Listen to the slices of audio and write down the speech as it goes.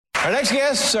Our next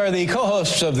guests are the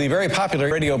co-hosts of the very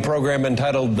popular radio program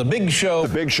entitled The Big Show.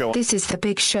 The Big Show. This is The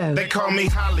Big Show. They call me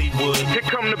Hollywood. Here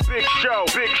come the Big Show.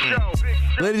 Big Show. Big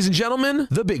Show. Ladies and gentlemen,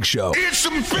 The Big Show. It's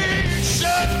a big show.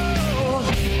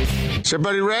 Is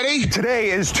everybody ready?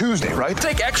 Today is Tuesday, right?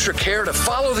 Take extra care to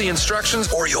follow the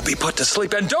instructions or you'll be put to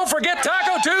sleep. And don't forget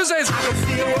Taco Tuesdays.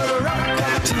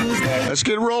 Let's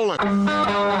get rolling.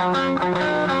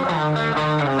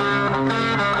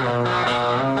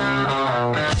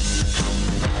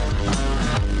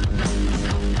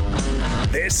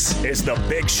 This is The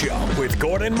Big Show with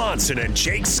Gordon Monson and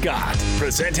Jake Scott,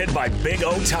 presented by Big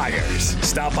O Tires.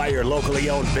 Stop by your locally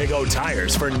owned Big O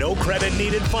Tires for no credit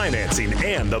needed financing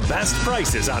and the best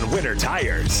prices on winter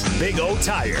tires. Big O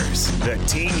Tires, the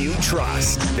team you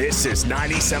trust. This is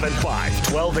 97.5,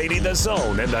 1280 The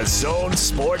Zone and The Zone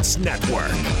Sports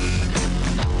Network.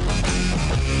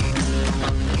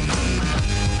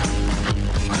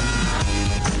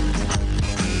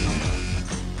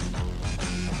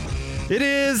 It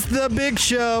is The Big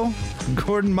Show.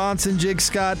 Gordon Monson, Jake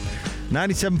Scott,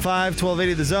 97.5,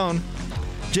 1280 The Zone.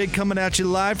 Jake coming at you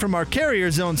live from our Carrier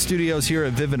Zone studios here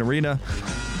at Vivint Arena.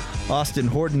 Austin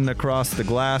Horton across the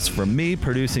glass from me,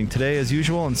 producing today as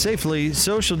usual, and safely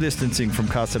social distancing from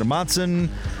Casa de Monson,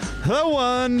 the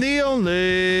one, the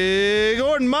only,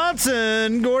 Gordon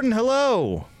Monson. Gordon,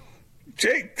 hello.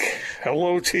 Jake,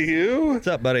 hello to you. What's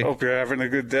up, buddy? Hope you're having a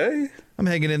good day. I'm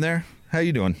hanging in there. How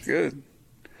you doing? Good.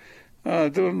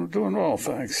 Doing well,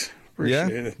 thanks.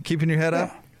 Appreciate it. Keeping your head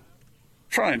up?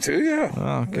 Trying to, yeah.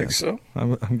 Oh, okay. I think so.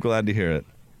 I'm glad to hear it.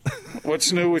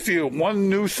 What's new with you? One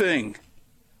new thing.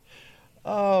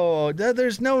 Oh,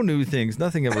 there's no new things.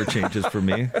 Nothing ever changes for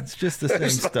me. It's just the same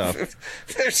stuff.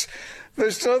 There's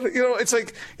nothing, it's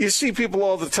like you see people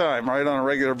all the time, right? On a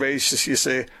regular basis, you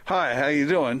say, "Hi, how you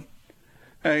doing?"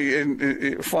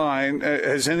 And fine.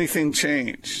 Has anything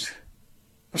changed?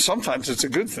 Sometimes it's a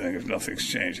good thing if nothing's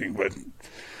changing, but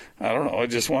I don't know. I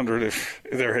just wondered if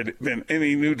there had been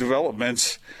any new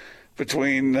developments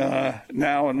between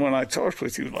now and when I talked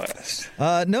with you last.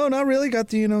 No, not really. Got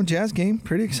the Jazz game.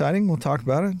 Pretty exciting. We'll talk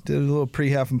about it. Did a little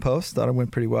pre-half and post. Thought it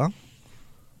went pretty well.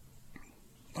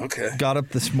 Okay. Got up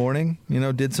this morning.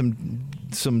 Did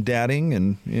some dadding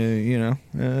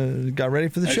and got ready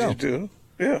for the show. You do.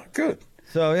 Yeah. Good.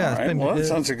 So yeah, all right. Well, that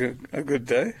sounds a good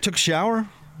day. Took a shower.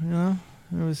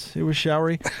 It was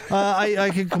showery.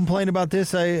 I could complain about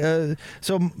this.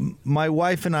 So my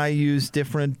wife and I use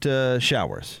different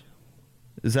showers.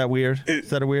 Is that weird? Is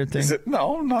that a weird thing?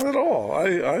 No, not at all.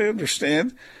 I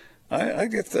understand. I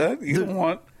get that. You don't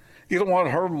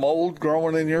want her mold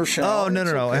growing in your shower. Oh no.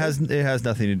 Okay. It has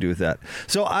nothing to do with that.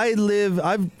 So I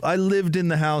lived in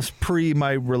the house pre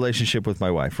my relationship with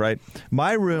my wife. Right.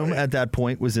 My room at that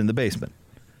point was in the basement.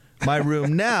 My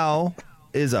room now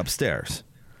is upstairs.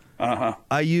 Uh-huh.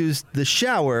 I used the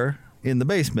shower in the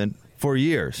basement for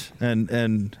years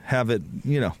and have it,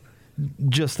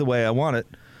 just the way I want it.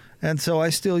 And so I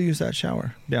still use that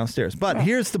shower downstairs. But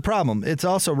here's the problem. It's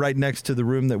also right next to the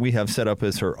room that we have set up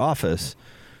as her office.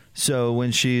 So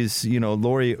when she's,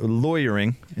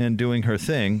 lawyering and doing her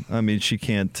thing, I mean, she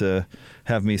can't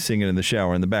have me singing in the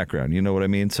shower in the background. You know what I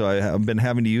mean? So I've been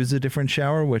having to use a different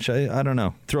shower, which I don't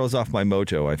know, throws off my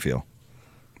mojo, I feel.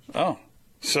 Oh.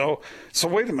 So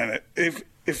wait a minute.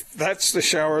 If that's the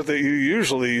shower that you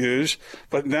usually use,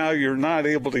 but now you're not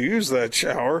able to use that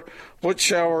shower, what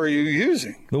shower are you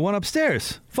using? The one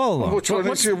upstairs. Follow along. Which one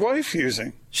is your wife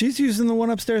using? She's using the one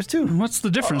upstairs too. What's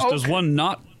the difference? Okay. Does one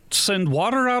not send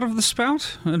water out of the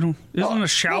spout? Isn't a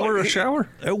shower a shower?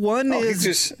 One is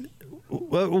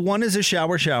a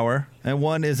shower, and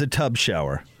one is a tub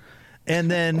shower, and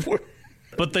then.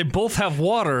 But they both have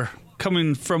water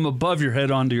coming from above your head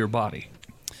onto your body.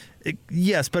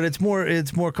 Yes, but it's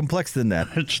more complex than that.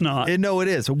 It's not. No, it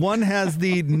is. One has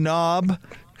the knob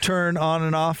turn on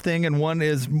and off thing, and one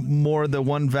is more the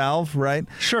one valve, right?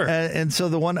 Sure. And so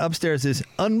the one upstairs is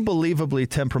unbelievably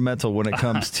temperamental when it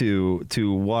comes to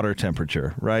water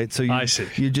temperature, right? So I see.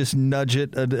 You just nudge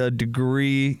it a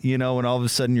degree, and all of a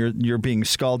sudden you're being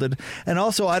scalded. And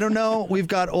also, I don't know, we've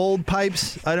got old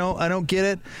pipes. I don't get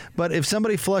it. But if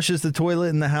somebody flushes the toilet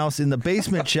in the house in the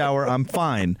basement shower, I'm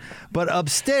fine. But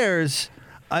upstairs,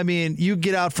 I mean, you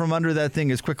get out from under that thing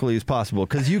as quickly as possible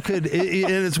because you could.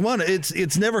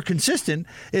 It's never consistent.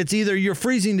 It's either you're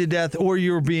freezing to death or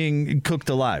you're being cooked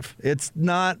alive. It's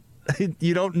not.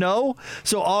 You don't know,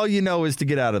 so all you know is to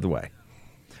get out of the way.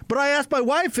 But I asked my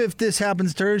wife if this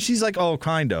happens to her. She's like, "Oh,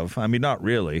 kind of. I mean, not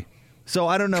really." So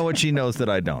I don't know what she knows that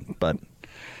I don't. But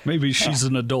maybe she's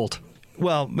an adult.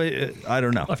 Well, I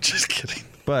don't know. I'm just kidding.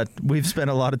 But we've spent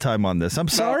a lot of time on this. I'm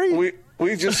sorry.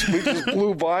 we just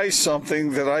blew by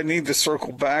something that I need to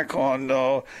circle back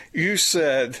on. You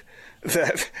said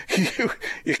that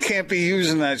you can't be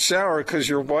using that shower because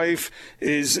your wife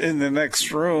is in the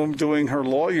next room doing her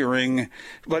lawyering.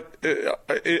 But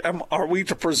are we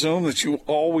to presume that you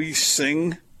always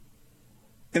sing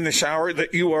in the shower,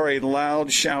 that you are a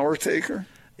loud shower taker?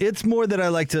 It's more that I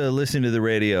like to listen to the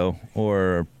radio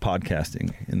or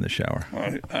podcasting in the shower.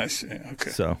 I see. Okay.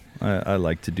 So I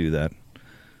like to do that.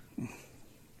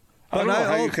 I don't know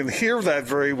how you can hear that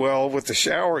very well with the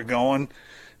shower going.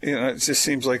 It just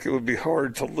seems like it would be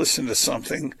hard to listen to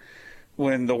something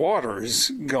when the water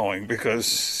is going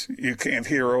because you can't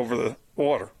hear over the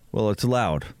water. Well, it's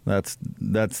loud. That's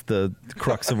the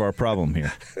crux of our problem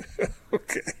here.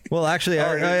 Okay. Well, actually,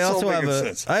 Right, I also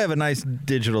sense. have a nice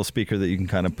digital speaker that you can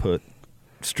kind of put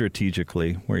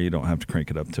strategically where you don't have to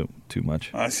crank it up too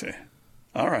much. I see.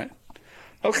 All right.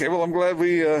 Okay. Well, I'm glad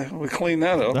we cleaned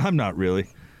that up. I'm not really.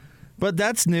 But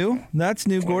that's new. That's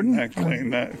new, Gordon.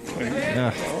 Clean that.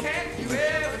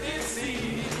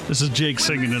 This is Jake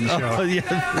singing in the shower. Oh,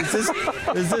 yeah.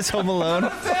 Is this Home Alone?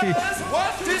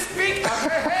 What to speak of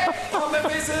her head on their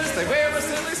faces? They wear a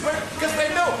silly swear because they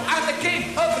know I'm the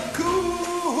king of the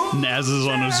cool. Naz is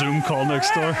on a Zoom call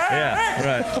next door. Yeah,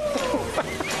 right.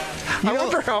 I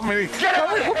wonder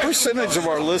what percentage of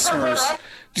our listeners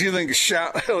do you think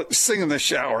sing in the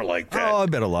shower like that? Oh, I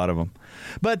bet a lot of them.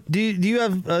 But do you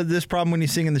have this problem when you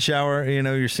sing in the shower?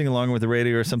 You're singing along with the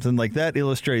radio or something like that.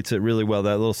 Illustrates it really well.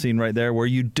 That little scene right there, where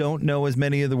you don't know as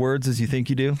many of the words as you think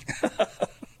you do.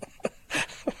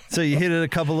 So you hit it a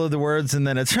couple of the words, and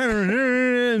then it's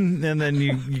and then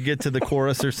you get to the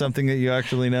chorus or something that you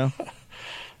actually know.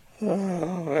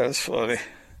 Oh, that's funny.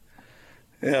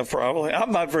 Yeah, probably.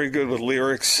 I'm not very good with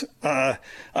lyrics. I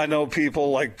know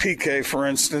people like PK, for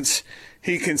instance.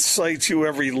 He can cite you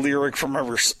every lyric from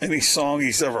any song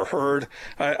he's ever heard.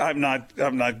 I'm not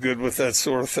good with that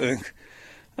sort of thing.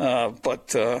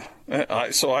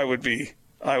 So I would be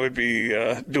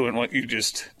doing what you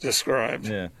just described.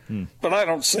 Yeah. But I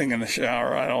don't sing in the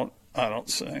shower. I don't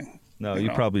sing. No,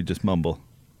 you probably just mumble.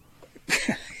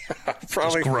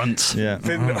 Probably Just grunts. Yeah.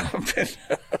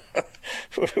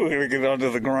 We're going to get onto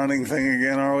the grunting thing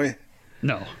again, are we?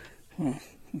 No.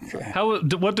 Okay.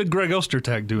 What did Greg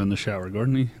Ostertag do in the shower,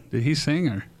 Gordon? Did he sing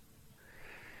or?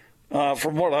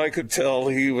 From what I could tell,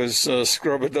 he was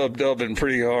scrub-a-dub-dubbing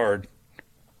pretty hard.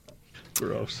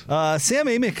 Gross. Sam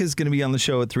Amick is going to be on the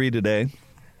show at 3 today.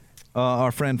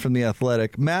 Our friend from The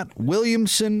Athletic. Matt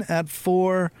Williamson at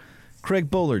 4.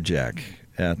 Craig Bolerjack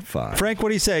at 5. Frank, what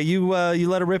do you say? You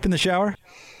let it rip in the shower?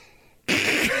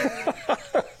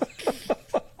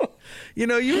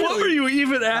 What were you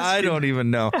even asking? I don't even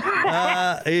know.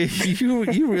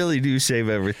 You really do save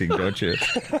everything, don't you?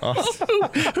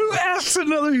 Who asks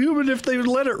another human if they would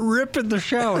let it rip in the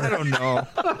shower? I don't know.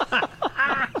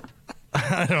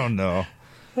 I don't know.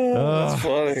 That's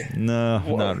funny. No,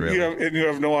 not really. You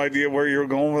have no idea where you're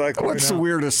going with that. What's the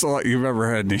weirdest thought you've ever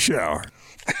had in the shower?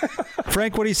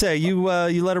 Frank, what do you say? You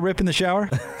let it rip in the shower?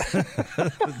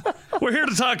 We're here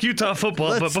to talk Utah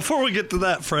football, but before we get to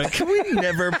that, Frank, Can we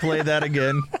never play that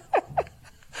again?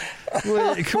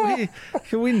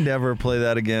 Can we never play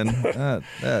that again?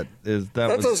 That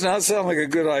does not sound like a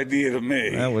good idea to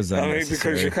me. That was unnecessary.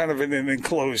 because you're kind of in an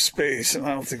enclosed space, and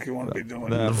I don't think you want to be doing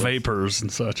the that. vapors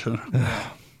and such.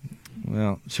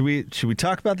 Well, should we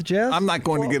talk about the Jazz? I'm not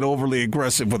going to get overly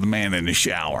aggressive with a man in the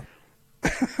shower.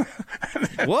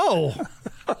 Whoa!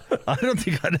 I don't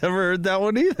think I'd ever heard that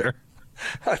one either.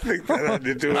 I think that had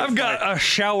to do with I've got a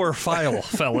shower file,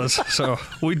 fellas. So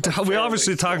we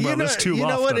obviously talk about this too often. You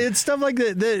know what? It's stuff like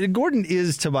that. Gordon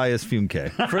is Tobias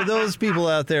Funke. For those people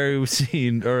out there who've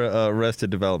seen Arrested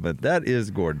Development, that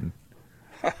is Gordon.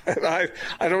 I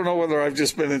don't know whether I've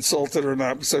just been insulted or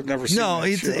not because I've never seen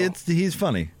that show. He's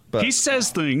funny. But He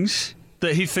says things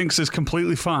that he thinks is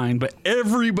completely fine, but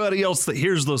everybody else that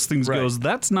hears those things goes,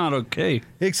 that's not okay.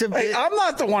 Except Hey, I'm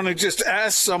not the one who just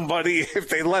asked somebody if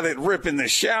they let it rip in the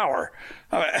shower.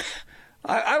 I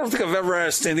don't think I've ever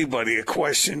asked anybody a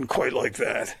question quite like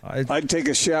that. I'd take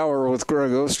a shower with Greg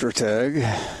Ostertag.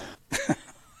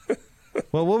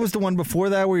 Well, what was the one before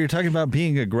that where you're talking about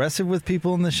being aggressive with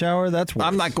people in the shower? That's worse.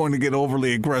 I'm not going to get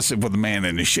overly aggressive with a man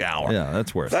in the shower. Yeah,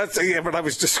 that's worse. But I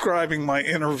was describing my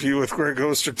interview with Greg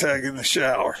Ostertag in the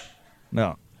shower.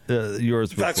 No,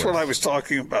 yours was That's worse. what I was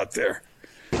talking about there.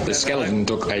 The skeleton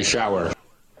took a shower.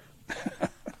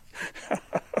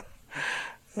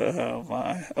 Oh,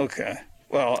 my. Okay.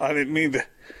 Well, I didn't mean to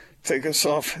take us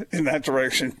off in that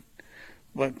direction.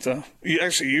 But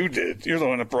you did. You're the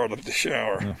one that brought up the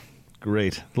shower.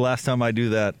 Great. The last time I do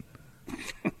that.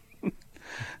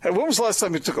 Hey, when was the last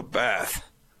time you took a bath?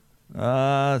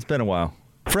 It's been a while.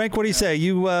 Frank, what do you say?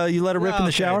 You let it rip in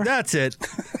the shower? That's it.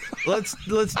 Let's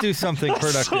do something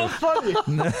productive. So funny.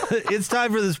 It's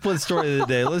time for the split story of the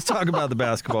day. Let's talk about the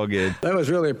basketball game. That was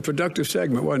really a productive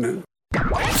segment, wasn't it?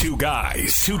 Two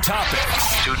guys, two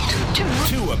topics,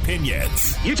 two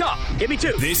opinions. You talk. Give me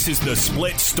two. This is the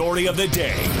split story of the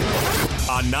day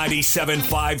on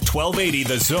 97.5 1280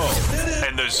 The Zone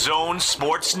and the Zone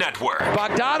Sports Network.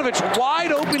 Bogdanovich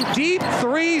wide open, deep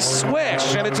three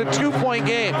swish, and it's a 2-point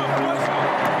game.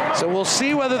 So we'll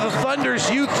see whether the Thunder's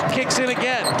youth kicks in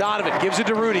again. Donovan gives it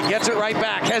to Rudy, gets it right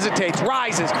back, hesitates,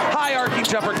 rises, high arcing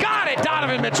jumper, got it,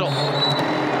 Donovan Mitchell.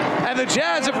 And the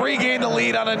Jazz have regained the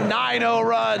lead on a 9-0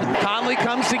 run. Conley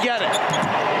comes to get it.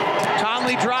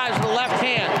 Conley drives with the left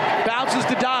hand, bounces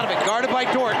to Donovan, guarded by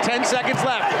Dort, 10 seconds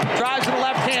left. Drives with the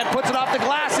left hand, puts it off the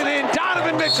glass and in.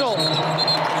 Donovan Mitchell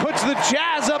puts the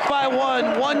Jazz up by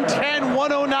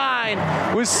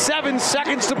 110-109 with 7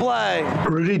 seconds to play.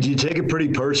 Rudy, do you take it pretty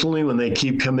personally when they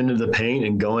keep coming into the paint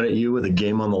and going at you with a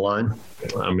game on the line?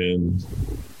 I mean,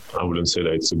 I wouldn't say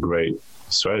that it's a great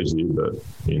strategy, but,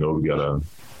 we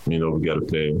gotta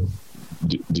play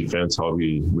defense how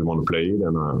we want to play it,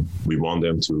 and we want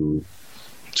them to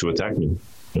attack me.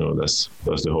 That's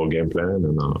the whole game plan,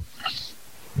 and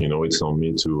it's on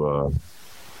me to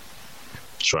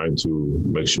try to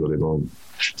make sure they don't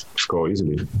score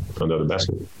easily under the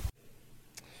basket.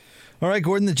 All right,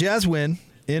 Gordon, the Jazz win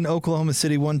in Oklahoma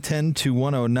City,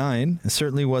 110-109. It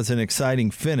certainly was an exciting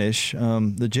finish.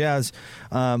 The Jazz.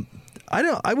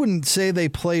 I wouldn't say they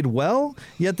played well,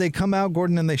 yet they come out,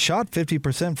 Gordon, and they shot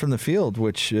 50% from the field,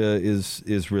 which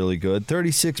is really good.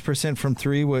 36% from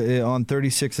three on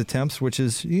 36 attempts, which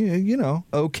is,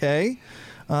 okay.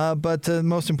 But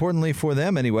most importantly for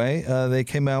them anyway, they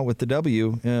came out with the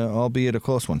W, albeit a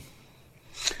close one.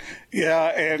 Yeah,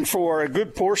 and for a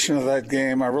good portion of that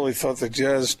game, I really thought the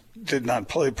Jazz did not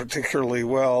play particularly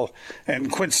well.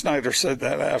 And Quinn Snyder said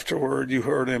that afterward. You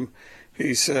heard him.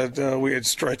 He said we had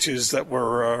stretches that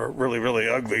were really, really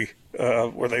ugly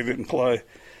where they didn't play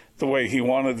the way he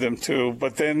wanted them to.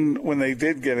 But then when they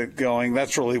did get it going,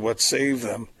 that's really what saved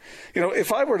them.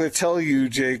 If I were to tell you,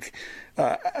 Jake,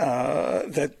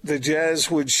 that the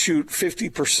Jazz would shoot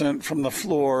 50% from the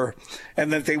floor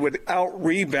and that they would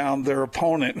out-rebound their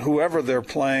opponent, whoever they're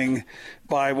playing,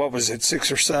 by,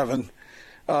 6 or 7,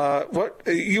 what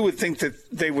you would think that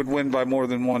they would win by more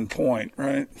than 1 point,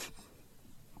 right?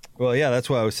 Well, yeah, that's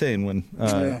what I was saying when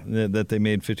that they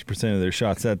made 50% of their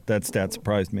shots. That stat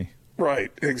surprised me.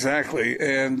 Right, exactly.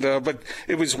 And but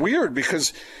it was weird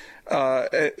because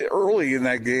early in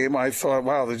that game, I thought,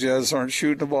 wow, the Jazz aren't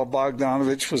shooting the ball.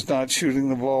 Bogdanovich was not shooting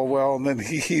the ball well, and then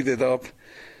he heated up.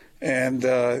 And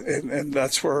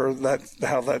that's how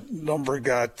that number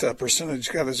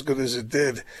percentage got as good as it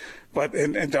did. But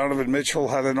and Donovan Mitchell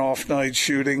had an off night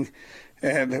shooting.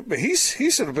 But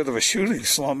he's in a bit of a shooting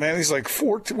slump, man. He's like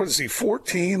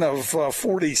 14 of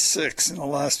 46 in the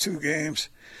last 2 games.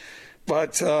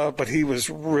 But he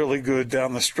was really good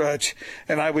down the stretch.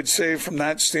 And I would say from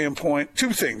that standpoint,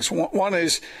 2 things. One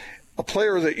is a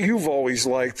player that you've always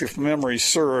liked, if memory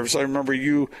serves. I remember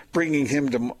you bringing him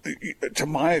to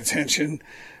my attention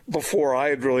before I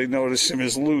had really noticed him,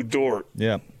 is Lou Dort.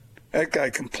 Yeah. That guy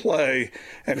can play,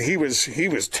 and he was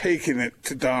taking it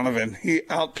to Donovan. He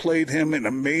outplayed him in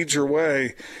a major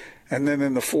way, and then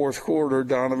in the fourth quarter,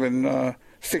 Donovan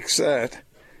fixed that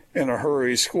in a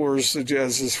hurry, scores the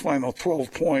Jazz's final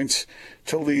 12 points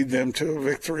to lead them to a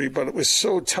victory. But it was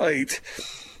so tight.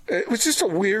 It was just a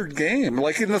weird game.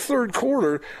 Like in the third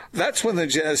quarter, that's when the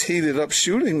Jazz heated up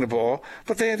shooting the ball,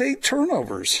 but they had 8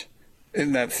 turnovers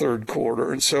in that third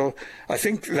quarter. And so I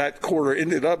think that quarter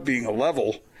ended up being a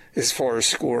level as far as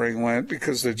scoring went,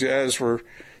 because the Jazz were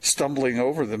stumbling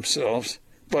over themselves.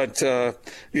 But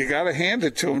you got to hand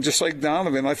it to him, just like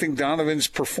Donovan. I think Donovan's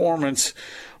performance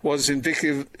was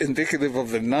indicative of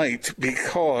the night,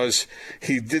 because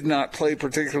he did not play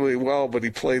particularly well, but he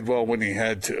played well when he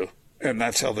had to. And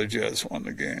that's how the Jazz won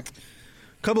the game.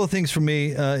 A couple of things for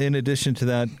me in addition to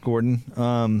that, Gordon.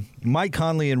 Mike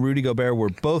Conley and Rudy Gobert were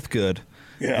both good.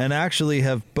 Yeah. And actually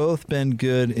have both been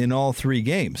good in all 3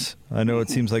 games. I know it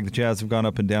seems like the Jazz have gone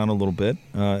up and down a little bit,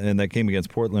 and that game against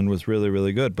Portland was really,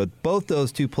 really good. But both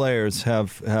those 2 players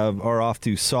are off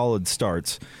to solid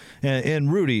starts,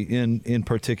 and Rudy in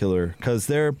particular, because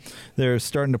they're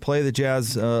starting to play the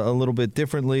Jazz a little bit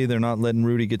differently. They're not letting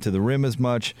Rudy get to the rim as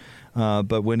much,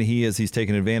 but when he's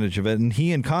taking advantage of it. And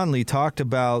he and Conley talked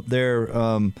about their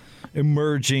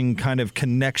emerging kind of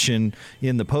connection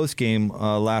in the postgame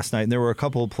last night. And there were a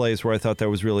couple of plays where I thought that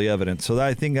was really evident. So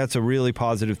I think that's a really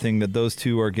positive thing that those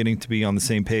two are getting to be on the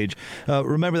same page.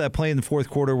 Remember that play in the fourth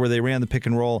quarter where they ran the pick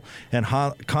and roll and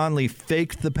Conley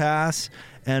faked the pass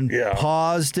and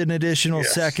paused an additional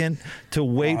second to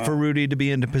wait for Rudy to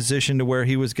be into position to where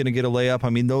he was going to get a layup.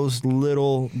 I mean, those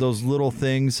little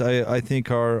things I think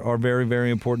are very,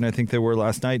 very important. I think they were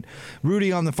last night.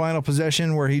 Rudy on the final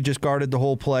possession where he just guarded the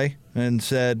whole play and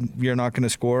said, you're not going to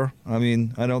score. I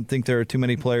mean, I don't think there are too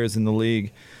many players in the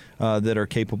league that are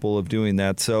capable of doing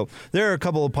that. So there are a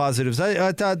couple of positives.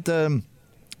 I thought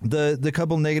the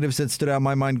couple negatives that stood out in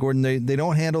my mind, Gordon, they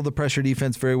don't handle the pressure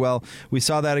defense very well. We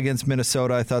saw that against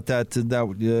Minnesota. I thought that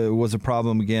was a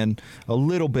problem again, a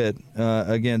little bit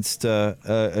against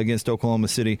Oklahoma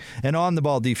City. And on the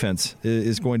ball defense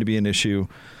is going to be an issue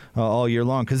all year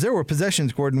long, because there were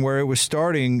possessions, Gordon, where it was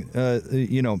starting,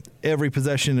 every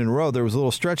possession in a row. There was a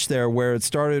little stretch there where it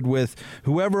started with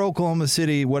whoever Oklahoma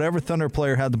City, whatever Thunder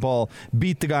player had the ball,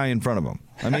 beat the guy in front of him.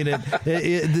 I mean,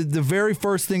 the very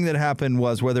first thing that happened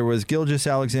was, whether it was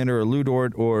Gilgeous-Alexander or Lou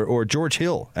Dort or George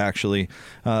Hill actually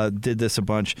did this a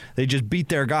bunch, they just beat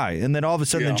their guy. And then all of a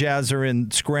sudden the Jazz are in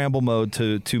scramble mode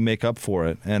to make up for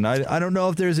it. And I don't know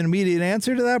if there's an immediate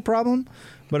answer to that problem,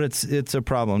 but it's a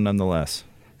problem nonetheless.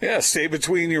 Yeah, stay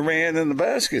between your man and the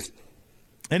basket.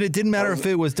 And it didn't matter if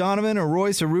it was Donovan or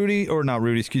Royce or Rudy, or not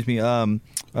Rudy, excuse me,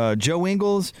 Joe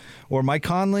Ingles or Mike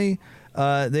Conley.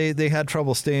 They had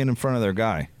trouble staying in front of their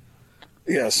guy.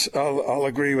 Yes, I'll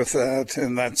agree with that.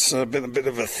 And that's been a bit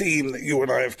of a theme that you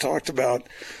and I have talked about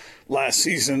last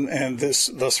season and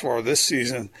thus far this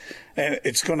season. And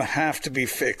it's going to have to be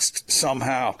fixed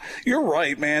somehow. You're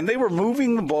right, man. They were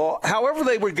moving the ball. However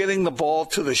they were getting the ball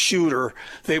to the shooter,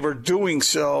 they were doing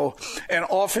so. And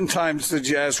oftentimes the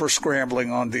Jazz were scrambling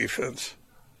on defense,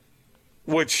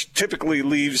 which typically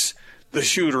leaves the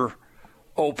shooter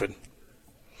open.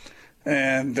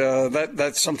 And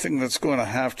that's something that's going to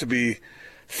have to be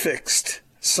fixed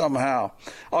somehow.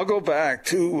 I'll go back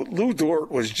to Lou Dort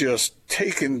was just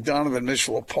taking Donovan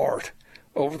Mitchell apart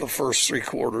over the first three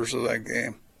quarters of that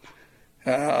game.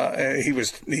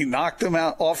 He knocked him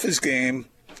out off his game,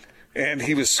 and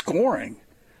he was scoring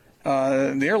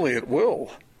nearly at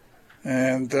will.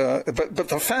 And but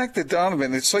the fact that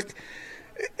Donovan, it's like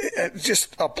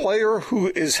just a player who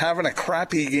is having a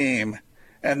crappy game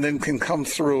and then can come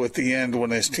through at the end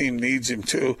when his team needs him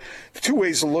to. Two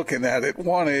ways of looking at it.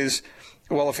 One is,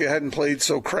 well, if you hadn't played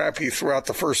so crappy throughout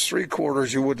the first three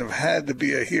quarters, you wouldn't have had to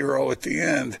be a hero at the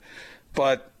end.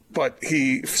 But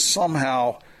he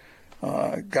somehow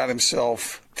got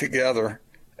himself together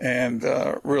and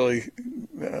really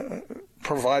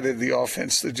provided the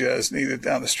offense the Jazz needed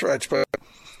down the stretch. But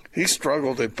he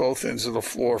struggled at both ends of the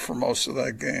floor for most of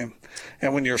that game.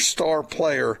 And when your star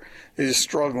player is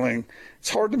struggling, it's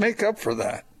hard to make up for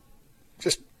that.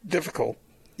 Just difficult.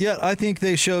 Yeah, I think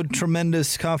they showed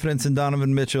tremendous confidence in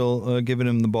Donovan Mitchell giving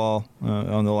him the ball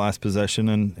on the last possession,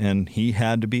 and he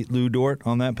had to beat Lou Dort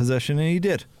on that possession, and he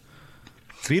did.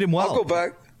 Beat him well. I'll go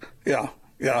back. Yeah.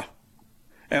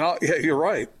 And you're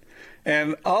right.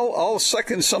 And I'll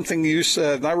second something you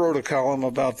said. And I wrote a column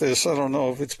about this. I don't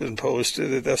know if it's been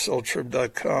posted at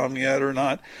sltrib.com yet or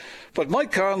not. But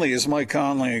Mike Conley is Mike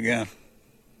Conley again.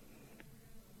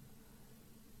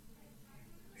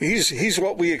 He's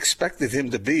what we expected him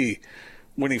to be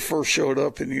when he first showed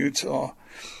up in Utah.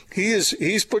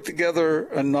 He's put together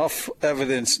enough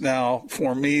evidence now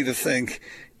for me to think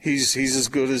he's as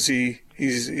good as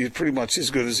he's pretty much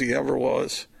as good as he ever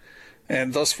was.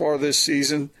 And thus far this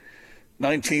season,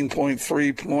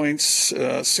 19.3 points,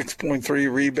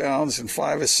 6.3 rebounds, and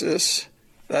 5 assists.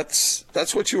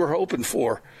 That's what you were hoping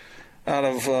for out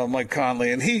of Mike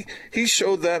Conley, and he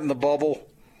showed that in the bubble.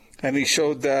 And he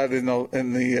showed that in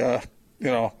the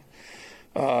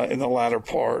latter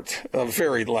part,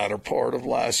 very latter part of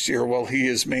last year. Well, he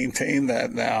has maintained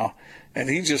that now, and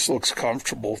he just looks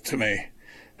comfortable to me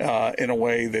in a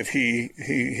way that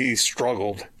he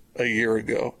struggled a year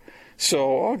ago.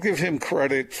 So I'll give him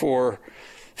credit for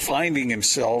finding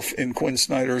himself in Quinn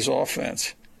Snyder's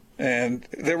offense. And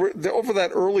over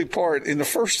that early part in the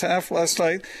first half last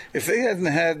night, if they hadn't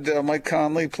had Mike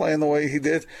Conley playing the way he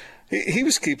did, he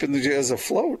was keeping the Jazz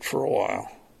afloat for a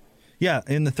while. Yeah,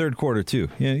 in the third quarter too.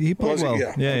 Yeah, he played well.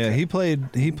 Yeah, okay. He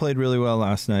played really well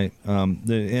last night.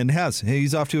 And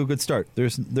he's off to a good start.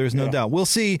 There's no doubt. We'll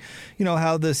see,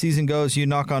 how the season goes. You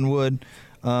knock on wood,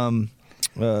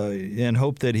 and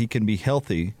hope that he can be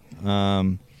healthy.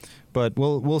 But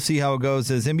we'll see how it goes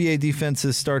as NBA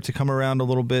defenses start to come around a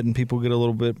little bit and people get a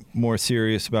little bit more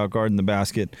serious about guarding the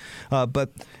basket. But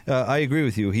I agree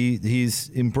with you. He's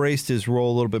embraced his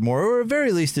role a little bit more, or at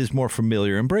very least is more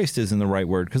familiar. Embraced isn't the right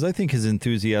word, because I think his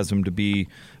enthusiasm to be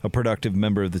a productive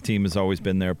member of the team has always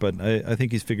been there. But I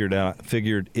think he's figured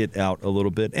it out a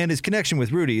little bit. And his connection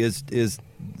with Rudy is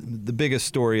the biggest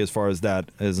story as far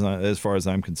as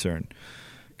I'm concerned.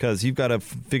 Because you've got to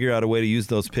figure out a way to use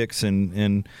those picks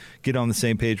and get on the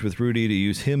same page with Rudy to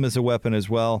use him as a weapon as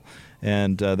well,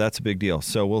 and that's a big deal.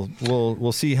 So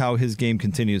we'll see how his game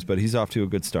continues, but he's off to a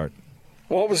good start.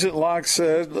 What was it Locke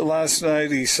said last night?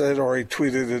 He said, or he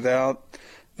tweeted it out,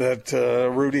 that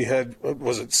Rudy had,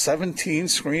 was it 17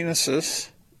 screen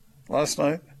assists last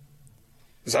night?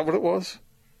 Is that what it was?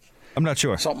 I'm not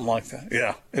sure. Something like that.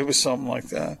 Yeah, it was something like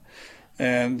that.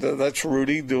 And that's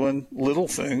Rudy doing little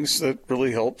things that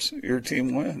really helps your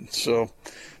team win. So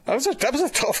that was a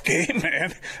tough game,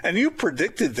 man. And you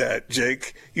predicted that,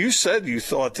 Jake. You said you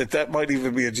thought that might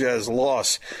even be a Jazz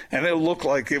loss. And it looked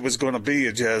like it was going to be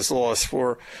a Jazz loss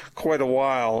for quite a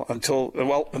while until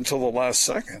the last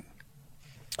second.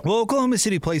 Well, Oklahoma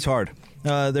City plays hard.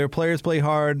 Their players play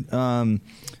hard.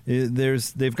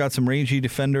 They've got some rangy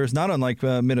defenders, not unlike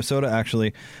Minnesota,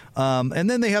 actually. And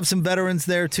then they have some veterans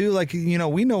there, too. Like,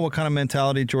 we know what kind of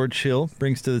mentality George Hill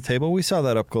brings to the table. We saw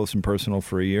that up close and personal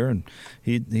for a year, and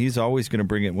he's always going to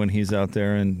bring it when he's out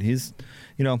there. And he's,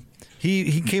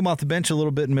 he came off the bench a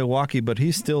little bit in Milwaukee, but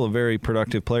he's still a very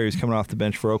productive player. He's coming off the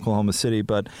bench for Oklahoma City.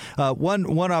 But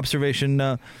one observation,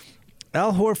 Al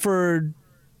Horford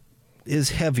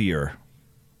is heavier.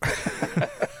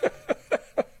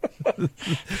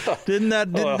 Didn't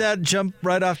that jump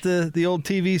right off the old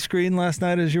TV screen last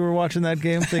night as you were watching that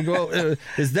game? Think, well,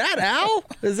 is that Al?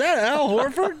 Is that Al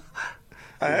Horford?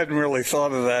 I hadn't really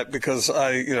thought of that because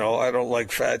I don't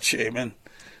like fat shaming,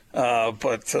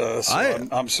 but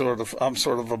I'm sort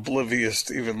of oblivious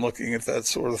to even looking at that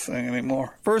sort of thing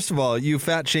anymore. First of all, you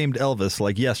fat shamed Elvis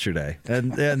like yesterday,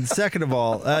 and second of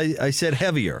all, I said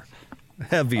heavier,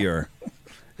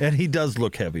 and he does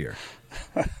look heavier.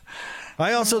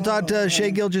 I also thought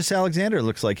Shai Gilgeous-Alexander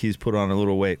looks like he's put on a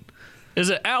little weight. Is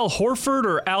it Al Horford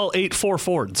or Al 8-4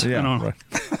 Fords? Yeah, right.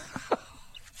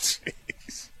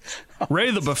 Jeez. Ray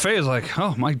the Buffet is like,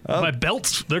 my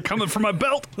belts, they're coming for my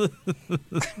belt.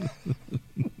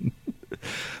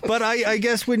 But I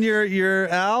guess when you're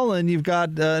Al and you've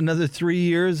got another 3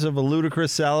 years of a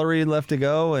ludicrous salary left to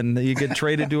go and you get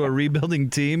traded to a rebuilding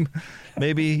team,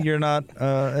 maybe you're not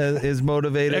as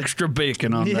motivated. Extra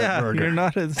bacon on that burger. Yeah, you're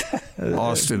not as...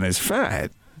 Austin is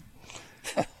fat.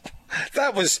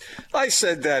 I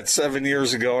said that 7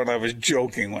 years ago, and I was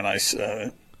joking when I said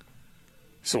it.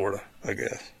 Sort of, I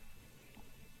guess.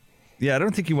 Yeah, I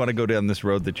don't think you want to go down this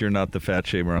road that you're not the fat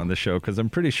shamer on the show, because I'm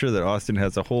pretty sure that Austin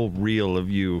has a whole reel of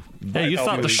you. Hey, you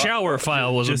thought the shower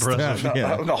file was impressive.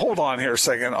 No, hold on here a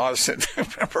second, Austin.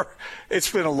 Remember,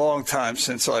 it's been a long time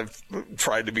since I've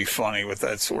tried to be funny with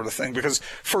that sort of thing, because,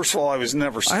 first of all, I was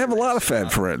never serious. I have a lot of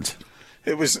fat friends.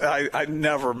 I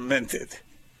never meant it.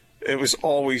 It was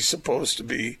always supposed to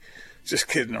be just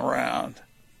kidding around,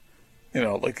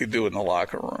 like you do in the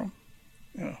locker room.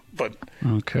 But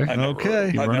okay.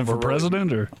 You running for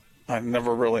president, or I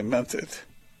never really meant it.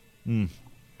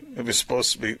 It was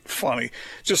supposed to be funny,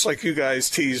 just like you guys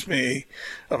tease me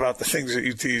about the things that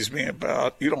you tease me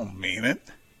about. You don't mean it.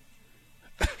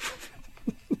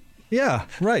 Yeah,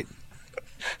 right.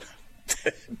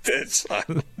 Dead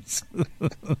silence.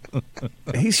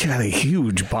 He's got a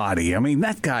huge body. I mean,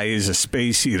 that guy is a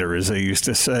space eater, as they used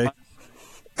to say.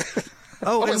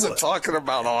 I wasn't talking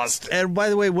about Austin. And by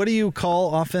the way, what do you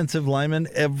call offensive linemen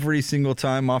every single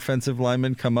time offensive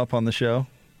linemen come up on the show?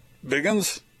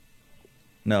 Biggins?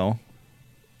 No.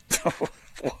 What?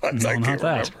 No, I can't not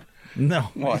that. remember. No.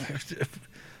 What?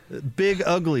 Big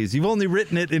uglies. You've only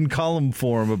written it in column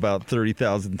form about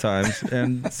 30,000 times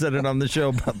and said it on the show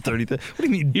about 30,000. What do you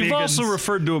mean, You've biggins? also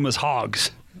referred to them as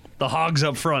hogs. The hogs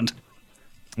up front.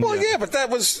 Well, yeah, but that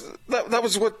was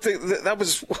what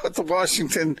the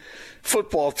Washington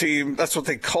football team. That's what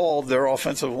they called their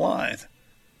offensive line.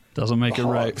 Doesn't make it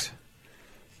right.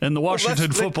 And the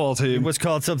Washington football team was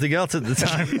called something else at the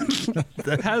time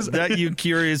that you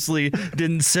curiously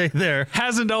didn't say there.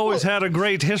 Hasn't always had a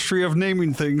great history of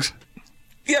naming things.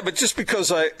 Yeah, but just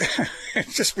because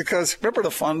remember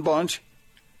the Fun Bunch?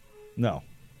 No,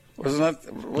 wasn't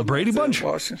that the Brady Bunch?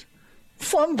 Washington?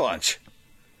 Fun Bunch.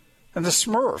 And the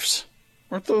Smurfs.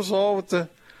 Weren't those all with the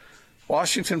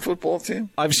Washington football team?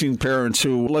 I've seen parents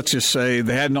who, let's just say,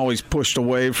 they hadn't always pushed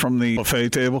away from the buffet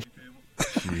table.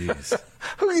 Jeez.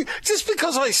 Just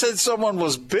because I said someone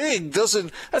was big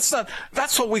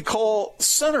that's what we call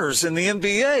centers in the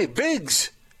NBA,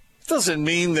 bigs. Doesn't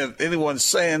mean that anyone's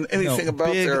saying anything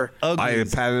about their I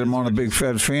patted him on a big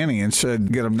fat fanny and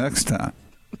said, get him next time.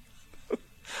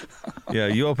 Yeah,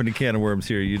 you opened a can of worms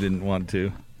here you didn't want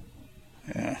to.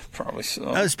 Yeah, probably so.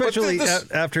 Especially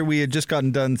after we had just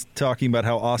gotten done talking about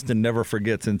how Austin never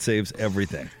forgets and saves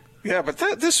everything. Yeah, but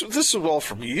this was all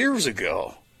from years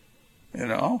ago. You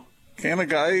know, can a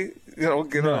guy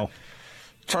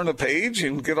turn the page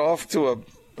and get off to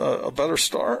a better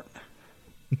start?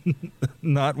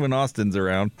 Not when Austin's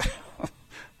around.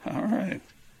 All right.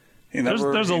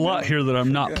 There's a lot here that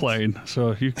I'm not playing,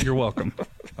 so you're welcome.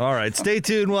 All right, stay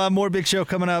tuned. We'll have more Big Show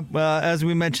coming up. As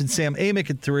we mentioned, Sam Amick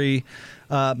at 3,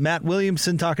 Matt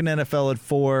Williamson talking NFL at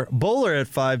 4, Bowler at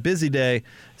 5. Busy day.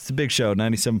 It's the Big Show,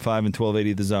 97.5 and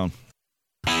 1280 The Zone.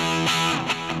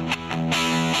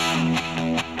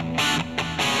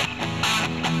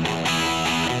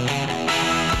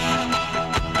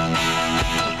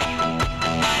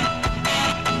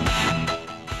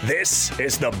 This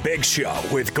is The Big Show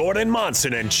with Gordon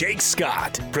Monson and Jake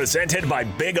Scott, presented by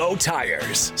Big O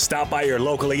Tires. Stop by your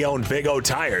locally owned Big O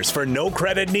Tires for no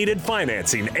credit needed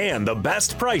financing and the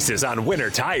best prices on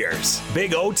winter tires.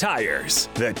 Big O Tires,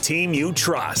 the team you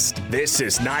trust. This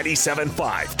is 97.5,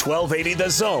 1280 The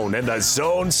Zone and the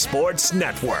Zone Sports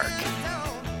Network.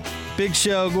 Big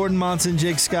Show, Gordon Monson,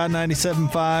 Jake Scott,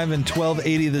 97.5 and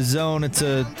 1280 The Zone. It's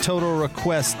a Total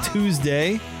Request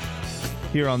Tuesday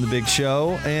here on The Big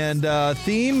Show. And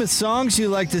theme is songs you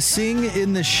like to sing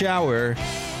in the shower.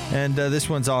 And this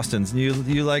one's Austin's.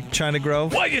 You like China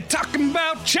Grove? What you talking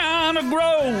about, China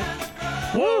Grove?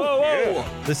 Whoa. Yeah.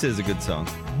 This is a good song.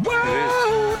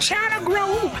 Whoa, China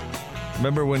Grove.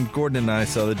 Remember when Gordon and I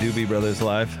saw the Doobie Brothers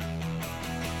live?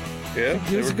 Yeah.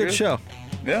 It was a good show.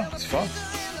 Yeah, it's fun.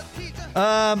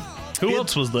 Who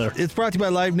else was there? It's brought to you by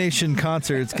Live Nation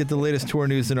Concerts. Get the latest tour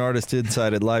news and artist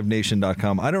insight at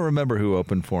livenation.com. I don't remember who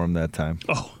opened for him that time.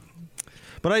 Oh.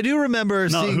 But I do remember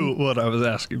seeing... what I was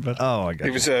asking. But I got He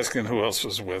was asking who else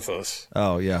was with us.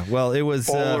 Oh, yeah. Well, it was...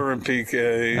 Bowler and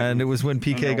PK. And it was when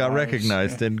PK got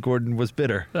recognized and Gordon was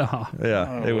bitter. Uh-huh.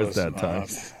 Yeah, it was that time.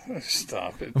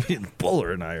 Stop it. I mean,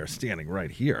 Bowler and I are standing right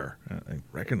here. I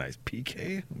recognize PK?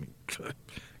 I mean,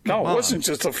 no, it wasn't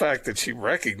just the fact that she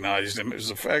recognized him. It was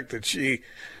the fact that she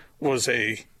was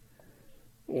I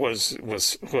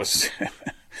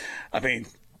mean,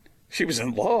 she was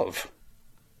in love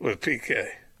with PK.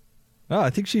 No,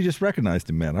 I think she just recognized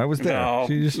him, man. I was there.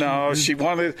 She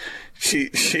wanted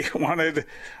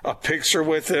a picture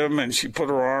with him, and she put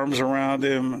her arms around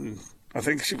him, and I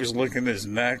think she was licking his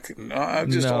neck. And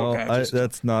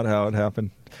that's not how it happened.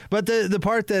 But the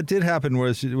part that did happen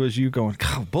was you going,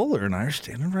 God, Bowler and I are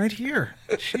standing right here.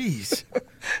 Jeez.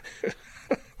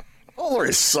 Bowler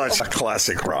is such a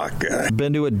classic rock guy.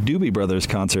 Been to a Doobie Brothers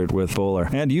concert with Bowler,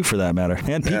 and you for that matter,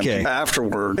 and PK. And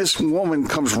afterward, this woman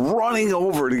comes running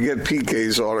over to get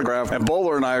PK's autograph, and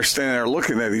Bowler and I are standing there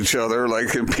looking at each other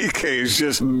like, and PK is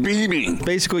just beaming.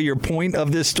 Basically, your point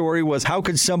of this story was, how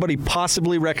could somebody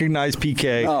possibly recognize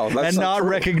PK and not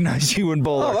recognize you and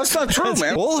Bowler? No, that's not true,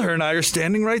 man. Bowler and I are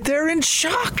standing right there in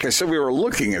shock. I said we were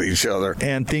looking at each other.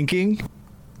 And thinking...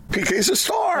 PK's a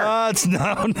star. It's no.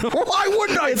 Why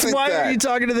wouldn't I think why that? Are you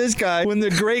talking to this guy when the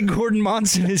great Gordon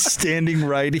Monson is standing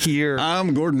right here?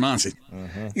 I'm Gordon Monson.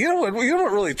 Uh-huh. You know what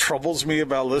really troubles me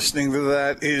about listening to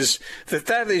that is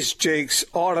that is Jake's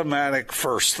automatic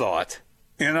first thought.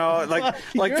 You know, that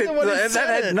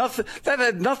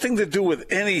had nothing to do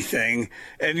with anything,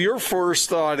 and your first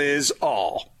thought is,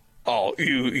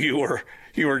 you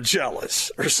were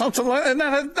jealous or something like that. And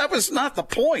that was not the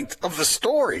point of the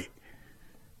story.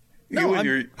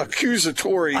 Your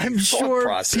accusatory I'm thought sure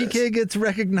process. PK gets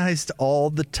recognized all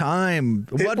the time.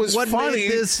 What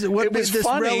made this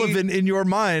relevant in your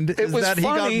mind is that he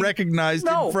got recognized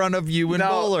in front of you and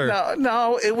Bowler.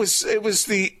 No, it was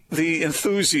the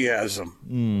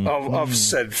enthusiasm of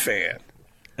said fan.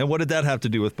 And what did that have to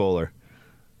do with Bowler?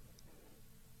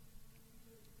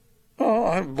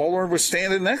 Oh, Bowler was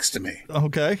standing next to me.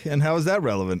 Okay, and how is that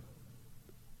relevant?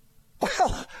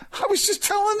 Well, I was just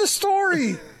telling the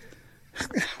story.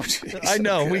 I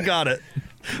know, we got it.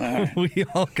 Right. We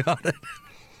all got it.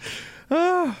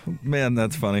 Oh, man,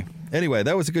 that's funny. Anyway,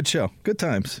 that was a good show. Good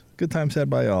times. Good times had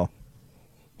by all.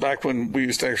 Back when we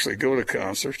used to actually go to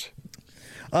concerts.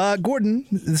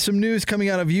 Gordon, some news coming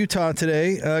out of Utah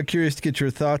today. Curious to get your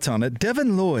thoughts on it.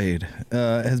 Devin Lloyd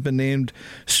has been named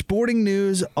Sporting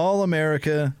News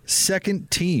All-America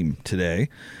second team today.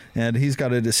 and he's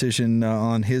got a decision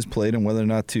on his plate on whether or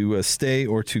not to stay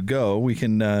or to go. We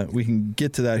can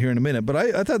get to that here in a minute. But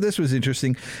I thought this was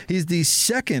interesting. He's the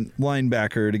second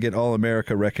linebacker to get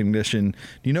All-America recognition.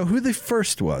 Do you know who the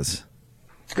first was?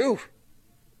 Who?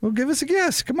 Well, give us a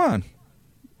guess. Come on.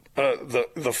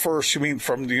 The first, you mean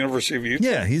from the University of Utah?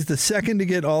 Yeah, he's the second to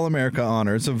get All-America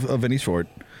honors of any sort.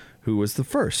 Who was the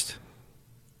first?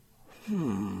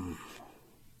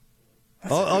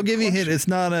 I'll give you a hint. It's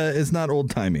not old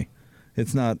timey.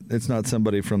 It's not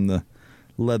somebody from the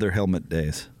leather helmet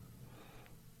days.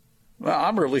 Well,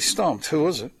 I'm really stumped. Who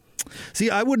is it? See,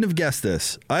 I wouldn't have guessed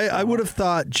this. I would have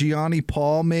thought Gianni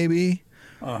Paul maybe,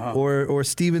 or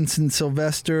Stevenson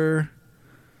Sylvester,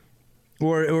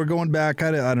 or going back.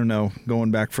 I don't know, going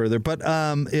back further. But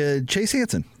Chase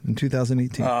Hansen in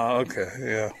 2018. Oh, okay,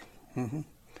 yeah. Mm-hmm.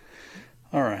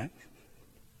 All right.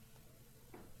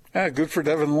 Yeah, good for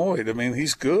Devin Lloyd. I mean,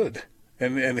 he's good,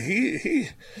 and he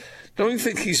don't you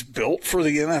think he's built for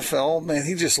the NFL? Man,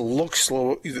 he just looks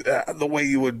the way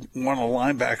you would want a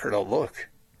linebacker to look.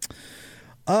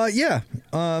 Yeah.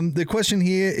 The question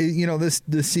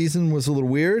this season was a little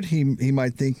weird. He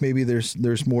might think maybe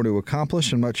there's more to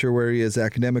accomplish. I'm not sure where he is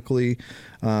academically.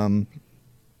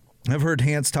 I've heard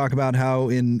Hans talk about how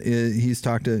he's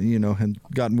talked to, and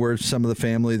gotten word from some of the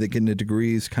family that getting a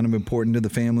degree is kind of important to the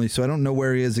family. So I don't know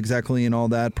where he is exactly in all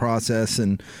that process,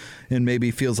 and maybe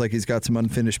feels like he's got some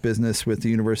unfinished business with the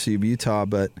University of Utah.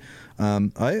 But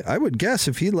I would guess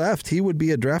if he left, he would be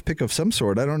a draft pick of some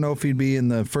sort. I don't know if he'd be in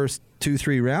the first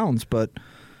 2-3 rounds, but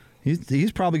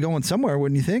he's probably going somewhere,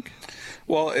 wouldn't you think?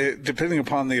 Well, depending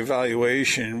upon the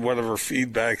evaluation, whatever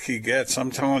feedback he gets,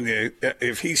 I'm telling you,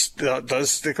 if he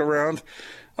does stick around,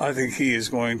 I think he is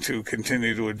going to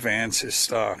continue to advance his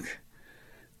stock.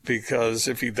 Because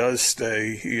if he does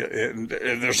stay, and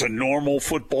there's a normal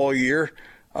football year,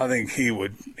 I think he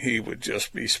would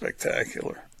just be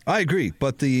spectacular. I agree,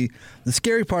 but the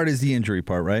scary part is the injury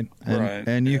part, right?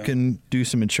 And you can do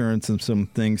some insurance and some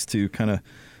things to kind of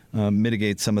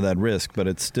mitigate some of that risk, but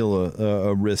it's still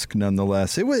a risk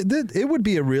nonetheless. It would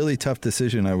be a really tough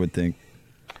decision, I would think.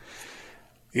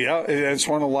 Yeah, it's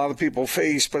one a lot of people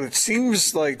face, but it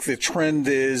seems like the trend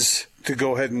is to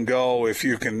go ahead and go if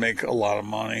you can make a lot of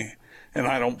money, and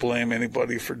I don't blame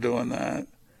anybody for doing that.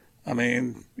 I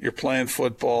mean, you're playing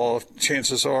football.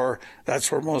 Chances are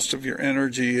that's where most of your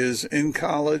energy is in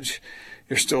college.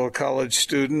 You're still a college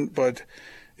student, but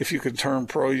if you can turn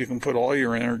pro, you can put all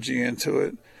your energy into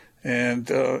it and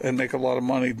make a lot of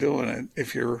money doing it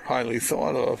if you're highly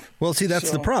thought of. Well, see, that's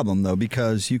the problem, though,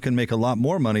 because you can make a lot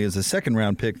more money as a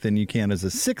second-round pick than you can as a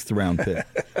sixth-round pick.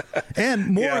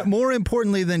 And more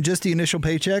importantly than just the initial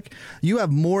paycheck, you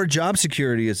have more job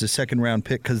security as a second-round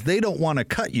pick because they don't want to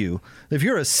cut you. If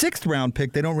you're a sixth-round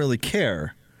pick, they don't really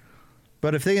care.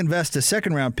 But if they invest a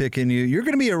second-round pick in you, you're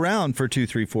going to be around for 2,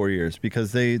 3, 4 years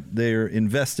because they're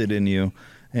invested in you.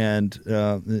 And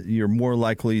you're more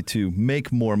likely to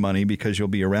make more money because you'll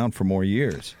be around for more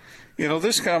years.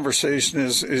 This conversation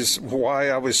is why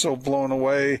I was so blown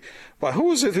away by who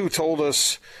was it who told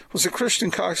us? Was it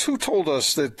Christian Cox? Who told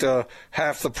us that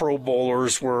half the Pro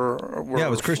Bowlers were it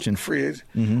was Christian. Free?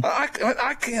 Mm-hmm.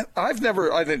 I can't.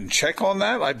 I didn't check on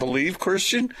that. I believe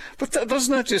Christian, but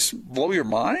doesn't that just blow your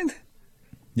mind?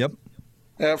 Yep.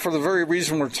 For the very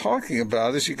reason we're talking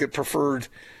about is you get preferred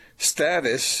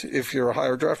status if you're a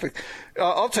higher draft pick.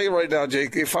 I'll tell you right now,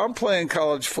 Jake, if I'm playing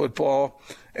college football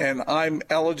and I'm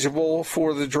eligible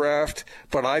for the draft,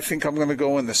 but I think I'm going to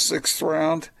go in the 6th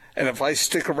round, and if I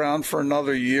stick around for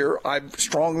another year, I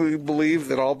strongly believe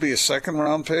that I'll be a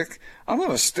second-round pick. I'm going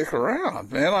to stick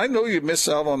around, man. I know you miss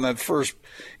out on that first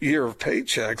year of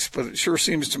paychecks, but it sure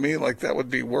seems to me like that would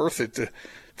be worth it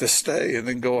to stay and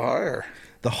then go higher.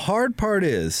 The hard part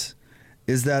is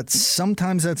that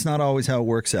sometimes that's not always how it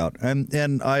works out.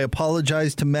 And I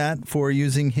apologize to Matt for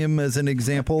using him as an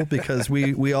example because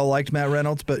we all liked Matt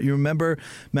Reynolds. But you remember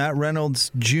Matt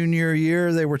Reynolds' junior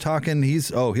year, they were talking,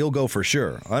 he'll go for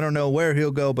sure. I don't know where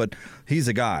he'll go, but he's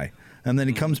a guy. And then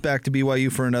he comes back to BYU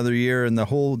for another year, and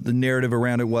the narrative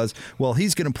around it was, well,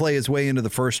 he's going to play his way into the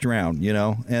first round,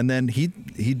 And then he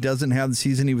doesn't have the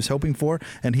season he was hoping for,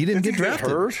 and he didn't get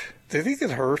drafted. Did he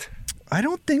get hurt? I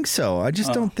don't think so. I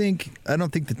just don't think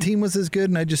the team was as good,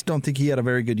 and I just don't think he had a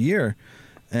very good year.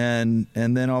 And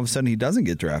then all of a sudden he doesn't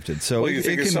get drafted. So it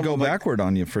can go backward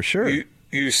on you for sure.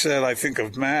 You said, I think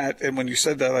of Matt, and when you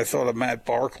said that, I thought of Matt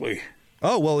Barkley.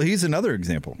 Oh, well, he's another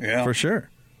example. Yeah. For sure.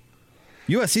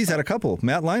 USC's had a couple.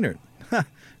 Matt Leinart.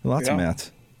 Lots of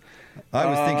Matts. I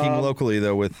was thinking locally,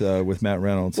 though, with Matt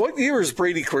Reynolds. What year is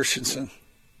Brady Christensen?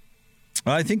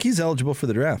 I think he's eligible for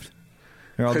the draft.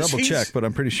 Here, I'll double check, but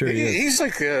I'm pretty sure he is. He's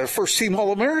like a first-team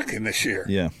All-American this year.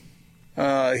 Yeah.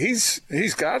 He's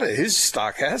got it. His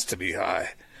stock has to be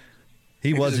high.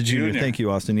 He was a junior. Thank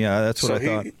you, Austin. Yeah, that's what I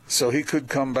thought. So he could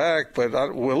come back,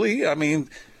 but will he? I mean,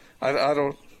 I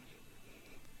don't.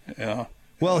 Yeah.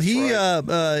 Well,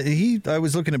 I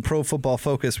was looking at Pro Football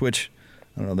Focus, which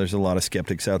I don't know. There's a lot of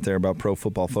skeptics out there about Pro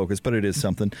Football Focus, but it is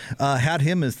something. Had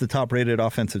him as the top-rated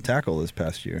offensive tackle this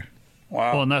past year.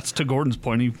 Wow. Well, and that's to Gordon's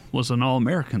point. He was an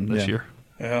All-American this year.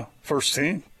 Yeah, first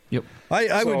team. Yep.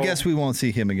 I would guess we won't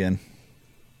see him again.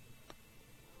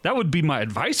 That would be my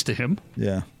advice to him.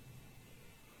 Yeah.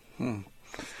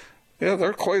 Yeah, there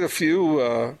are quite a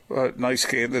few nice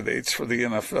candidates for the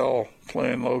NFL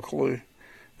playing locally.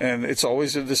 And it's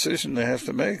always a decision they have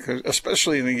to make,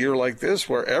 especially in a year like this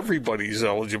where everybody's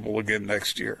eligible again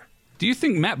next year. Do you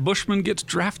think Matt Bushman gets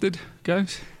drafted,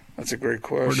 guys? That's a great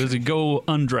question. Or does he go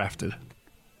undrafted?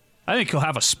 I think he'll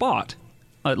have a spot,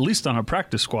 at least on a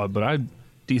practice squad, but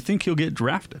do you think he'll get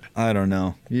drafted? I don't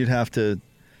know. You'd have to...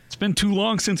 It's been too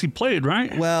long since he played,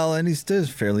 right? Well, and he's a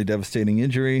fairly devastating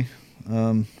injury.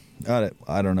 I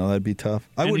don't know. That'd be tough.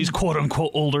 And he's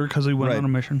quote-unquote older because he went on a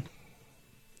mission.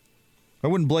 I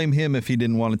wouldn't blame him if he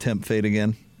didn't want to tempt fate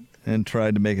again and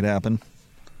tried to make it happen.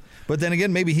 But then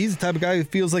again, maybe he's the type of guy who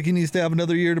feels like he needs to have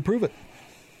another year to prove it.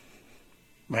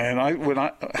 Man,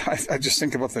 I just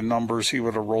think about the numbers he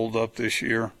would have rolled up this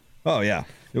year. Oh, yeah.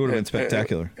 It would have been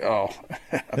spectacular.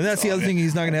 And that's the other thing.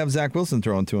 He's not going to have Zach Wilson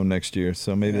throwing to him next year,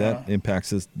 so maybe that impacts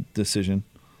his decision.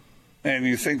 And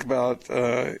you think about,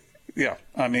 I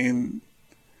mean,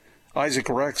 Isaac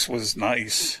Rex was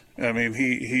nice. I mean,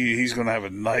 he's going to have a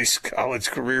nice college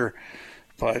career,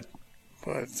 but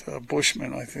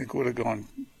Bushman, I think, would have gone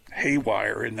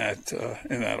haywire in that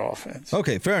offense.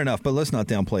 Okay, fair enough, but let's not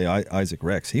downplay Isaac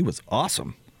Rex. He was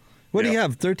awesome. What do you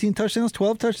have? 13 touchdowns,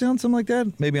 12 touchdowns, something like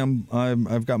that? Maybe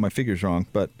I've got my figures wrong,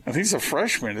 but I think he's a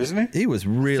freshman, isn't he? He was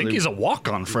really. I think he's a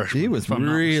walk-on freshman. He was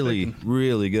really,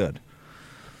 really good.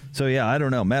 So yeah, I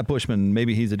don't know. Matt Bushman,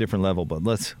 maybe he's a different level, but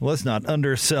let's not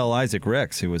undersell Isaac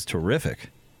Rex, who was terrific.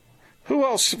 Who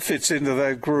else fits into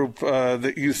that group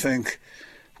that you think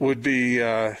would be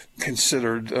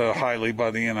considered highly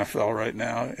by the NFL right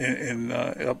now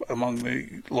among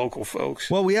the local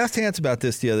folks? Well, we asked Hans about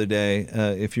this the other day,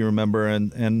 if you remember,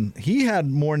 and he had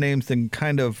more names than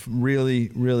kind of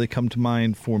really, really come to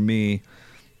mind for me.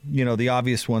 You know, the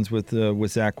obvious ones with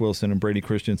Zach Wilson and Brady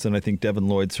Christensen. I think Devin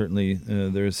Lloyd certainly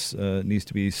there's needs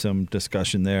to be some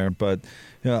discussion there, but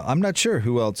I'm not sure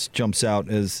who else jumps out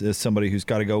as somebody who's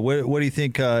got to go. What do you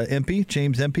think,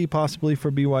 James Empey, possibly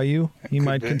for BYU? He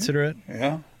might consider it.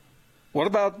 Yeah. What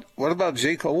about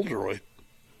Jake Oldroyd?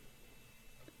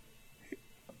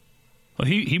 Well,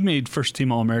 he made first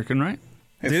team All-American, right?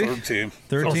 Third team.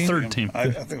 Third team. I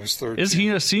think it was third. Is he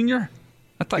a senior?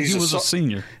 I thought he was a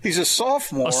senior. He's a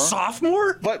sophomore. A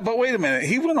sophomore? But wait a minute.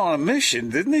 He went on a mission,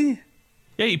 didn't he?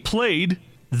 Yeah, he played,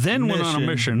 then went on a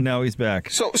mission. Now he's back.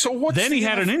 So what's then he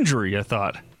had an injury, I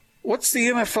thought. What's the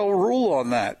NFL rule on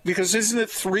that? Because isn't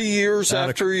it 3 years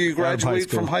after you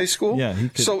graduate from high school? Yeah. He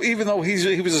could. So even though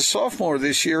he was a sophomore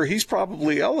this year, he's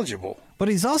probably eligible. But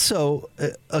he's also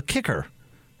a kicker.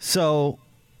 So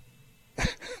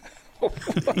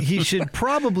he should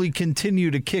probably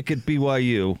continue to kick at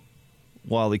BYU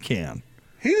while he can.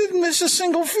 He didn't miss a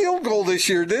single field goal this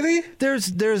year, did he? There's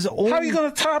only, how are you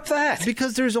going to top that?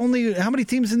 Because there's only how many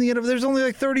teams in the NFL? There's only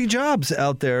like 30 jobs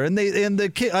out there, and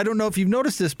I don't know if you've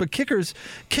noticed this, but kickers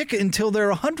kick until they're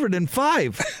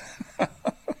 105.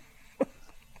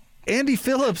 Andy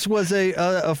Phillips was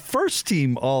a first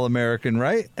team All-American,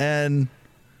 right? And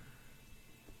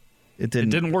it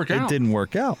didn't work out. It didn't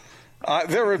work out.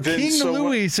 There have been King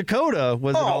Louis Sakota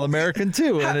was an All-American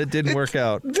too, and it didn't work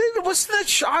out. Wasn't that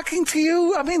shocking to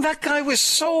you? I mean, that guy was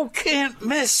so can't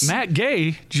miss. Matt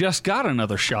Gay just got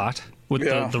another shot with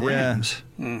the Rams.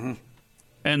 Yeah. Mm-hmm.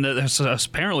 And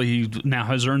apparently he now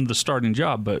has earned the starting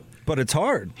job, but it's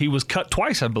hard. He was cut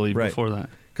twice, I believe, before that.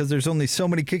 Because there's only so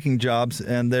many kicking jobs,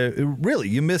 and really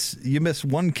you miss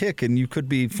one kick, and you could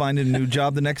be finding a new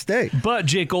job the next day. But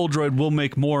Jake Oldroyd will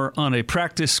make more on a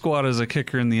practice squad as a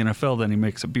kicker in the NFL than he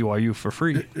makes at BYU for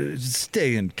free.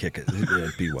 Stay and kick it at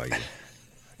BYU.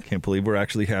 I can't believe we're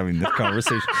actually having this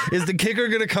conversation. Is the kicker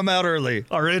going to come out early?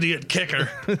 Our idiot kicker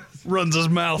runs his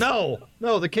mouth.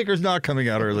 No, the kicker's not coming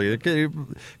out early.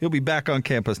 He'll be back on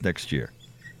campus next year.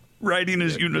 Riding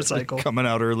his unicycle. Coming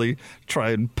out early, try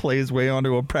and play his way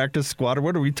onto a practice squad.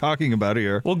 What are we talking about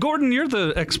here? Well, Gordon, you're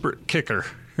the expert kicker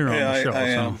here on the show. I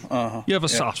am. You have a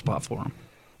soft spot for him.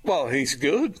 Well, he's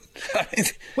good.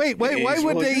 Wait, why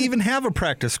would they even have a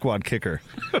practice squad kicker?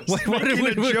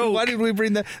 Why did we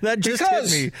bring that? That just hit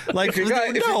me. Like, there's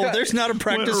not a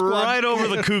practice squad. Right over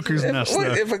the Cuckoo's nest.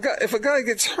 If a guy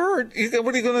gets hurt,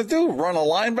 what are you going to do? Run a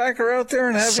linebacker out there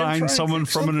and have sign someone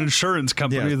from an insurance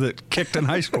company that kicked in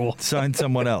high school? Sign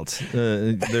someone else.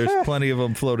 There's plenty of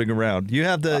them floating around. You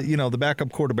have the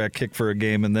backup quarterback kick for a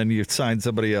game, and then you sign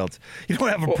somebody else. You don't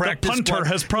have a practice squad. The punter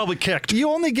has probably kicked. You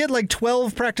only get like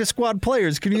 12 practice squad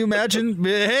players. Can you imagine?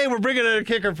 Hey, we're bringing in a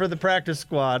kicker for the practice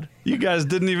squad. You guys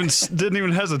didn't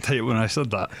even hesitate when I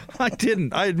said that. I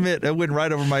didn't. I admit it went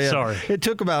right over my head. Sorry. It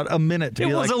took about a minute to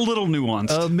be like. It was a little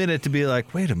nuanced. A minute to be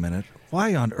like, wait a minute.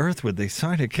 Why on earth would they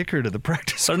sign a kicker to the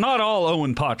practice? They're not all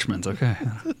Owen Potchmans, okay?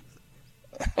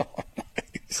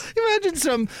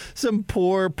 Imagine some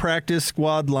poor practice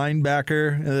squad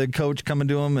linebacker, the coach coming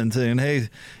to him and saying, "Hey,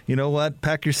 you know what?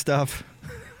 Pack your stuff.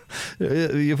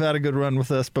 You've had a good run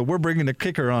with us, but we're bringing a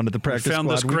kicker onto the practice squad. We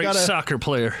found this great soccer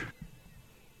player.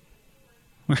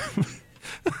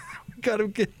 We got to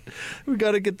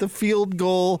get the field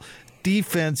goal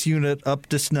defense unit up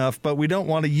to snuff, but we don't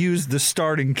want to use the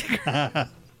starting kicker."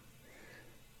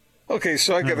 Okay,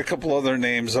 so I got a couple other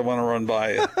names I want to run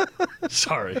by you.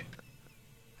 Sorry.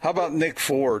 How about Nick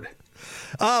Ford?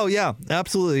 Oh, yeah,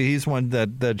 absolutely. He's one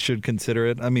that should consider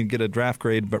it. I mean, get a draft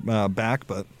grade back,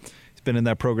 but he's been in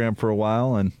that program for a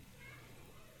while. And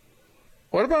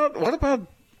what about?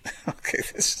 Okay,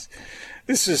 this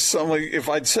is something. If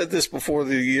I'd said this before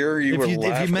the year, you would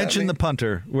laugh. If you mention the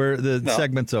punter, where the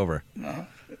segment's over. No.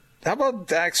 How about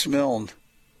Dax Milne?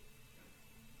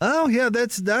 Oh yeah,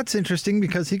 that's interesting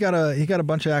because he got a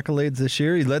bunch of accolades this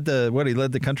year. He led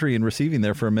the country in receiving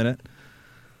there for a minute.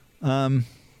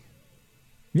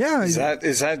 Yeah. Is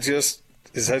that just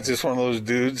one of those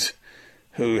dudes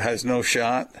who has no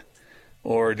shot,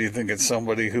 or do you think it's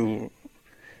somebody who?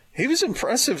 He was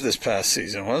impressive this past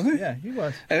season, wasn't he? Yeah, he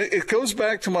was. And it goes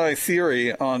back to my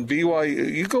theory on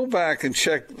BYU. You go back and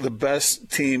check the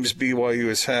best teams BYU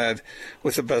has had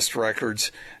with the best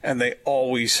records, and they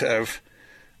always have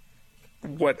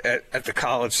what at the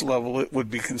college level it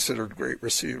would be considered great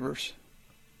receivers.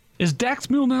 Is Dax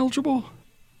Milne eligible?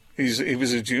 He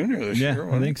was a junior this year.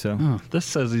 Yeah, I think so. Oh, this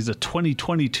says he's a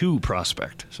 2022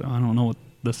 prospect, so I don't know what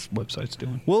this website's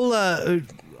doing. Well,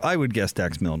 I would guess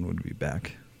Dax Milne would be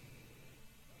back.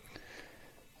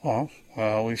 Well,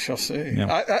 we shall see.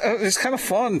 Yeah. It's kind of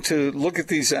fun to look at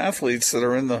these athletes that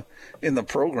are in the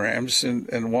programs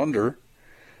and wonder.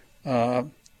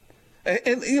 And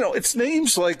it's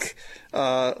names like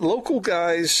local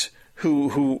guys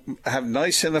who have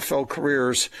nice NFL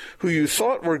careers, who you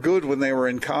thought were good when they were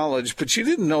in college, but you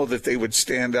didn't know that they would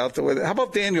stand out the way. How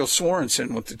about Daniel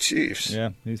Sorensen with the Chiefs? Yeah,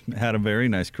 he's had a very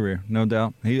nice career, no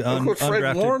doubt. He Look what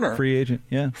Fred Warner, free agent.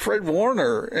 Yeah, Fred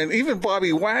Warner, and even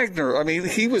Bobby Wagner. I mean,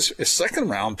 he was a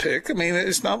second-round pick. I mean,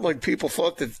 it's not like people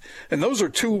thought that. And those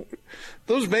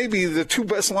may be the two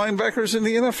best linebackers in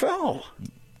the NFL.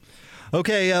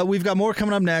 Okay, we've got more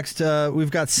coming up next.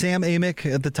 We've got Sam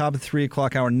Amick at the top of the 3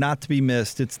 o'clock hour, not to be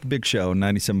missed. It's the Big Show,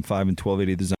 97.5 and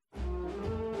 1280 The Zone.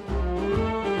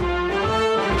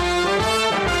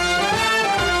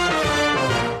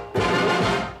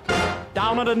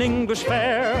 Down at an English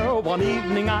fair, one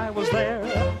evening I was there,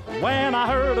 when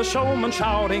I heard a showman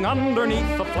shouting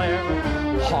underneath the flare,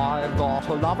 I've got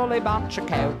a lovely bunch of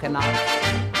coconuts.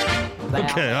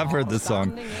 Okay, I've heard this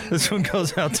song. This one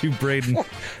goes out to Braden.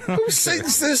 Who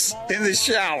sings this in the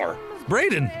shower?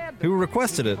 Braden, who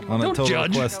requested it on a Total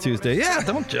judge. Request Tuesday. Yeah,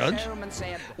 don't judge.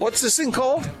 What's this thing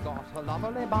called? There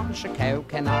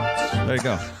you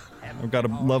go. I've got a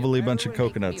lovely bunch of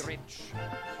coconuts.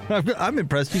 I'm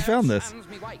impressed you found this.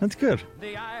 That's good.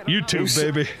 YouTube,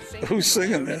 baby. Who's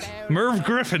singing this? Merv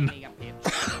Griffin.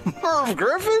 Merv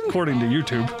Griffin? According to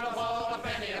YouTube.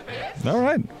 All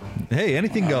right. Hey,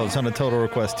 anything goes on a Total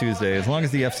Request Tuesday. As long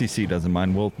as the FCC doesn't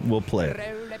mind, we'll play it.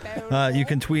 You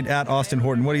can tweet at Austin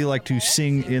Horton. What do you like to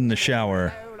sing in the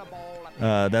shower?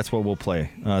 That's what we'll play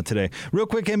today. Real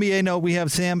quick NBA note, we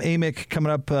have Sam Amick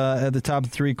coming up at the top of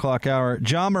the 3 o'clock hour.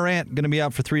 Ja Morant going to be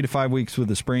out for 3 to 5 weeks with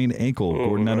a sprained ankle.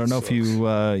 Gordon, I don't know if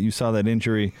you saw that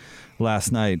injury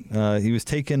last night. He was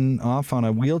taken off on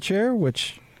a wheelchair,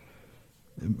 which,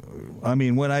 I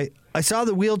mean, when I saw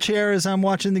the wheelchair as I'm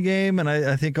watching the game, and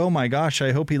I think, oh my gosh,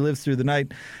 I hope he lives through the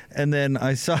night. And then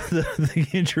I saw the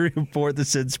injury report that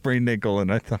said sprained ankle,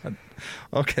 and I thought,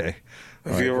 okay.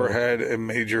 Have you ever had a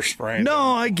major sprain?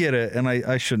 No, I get it, and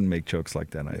I shouldn't make jokes like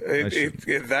that.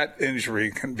 That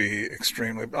injury can be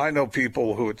extremely. I know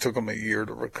people who it took them a year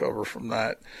to recover from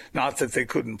that. Not that they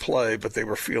couldn't play, but they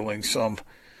were feeling some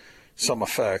some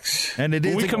effects. And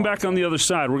when we come back on the other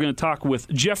side, we're going to talk with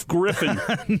Jeff Griffin,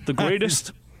 the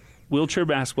greatest wheelchair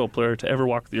basketball player to ever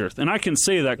walk the earth. And I can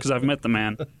say that because I've met the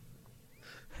man.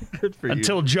 Good for you.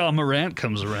 Until Ja Morant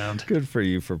comes around. Good for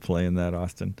you for playing that,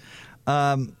 Austin.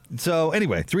 So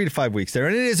anyway, 3 to 5 weeks there,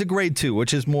 and it is a grade 2,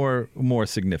 which is more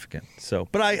significant. So,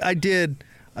 but I did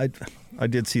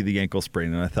see the ankle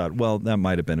sprain, and I thought, well, that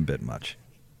might have been a bit much.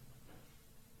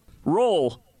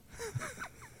 Roll.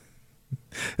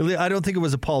 I don't think it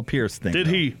was a Paul Pierce thing. Did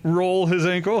he roll his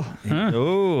ankle? Huh?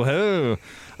 Oh.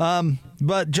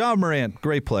 But Ja Morant,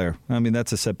 great player. I mean,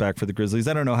 that's a setback for the Grizzlies.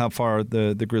 I don't know how far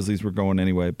the Grizzlies were going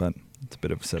anyway, but it's a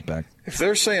bit of a setback. If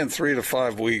they're saying 3 to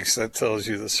 5 weeks, that tells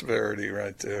you the severity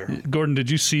right there. Gordon, did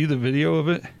you see the video of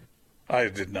it? I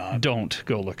did not. Don't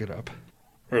go look it up.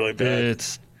 Really bad.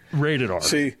 It's rated R.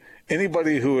 See,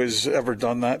 anybody who has ever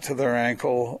done that to their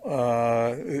ankle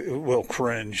will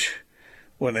cringe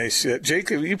when they see it.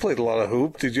 Jacob, you played a lot of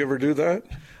hoop. Did you ever do that?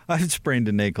 I sprained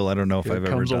an ankle. I don't know if I've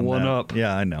ever done one that. Up.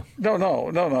 Yeah, I know.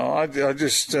 No. I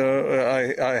just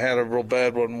I had a real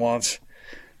bad one once,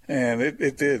 and it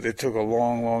did. It took a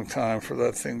long time for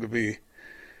that thing to be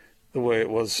the way it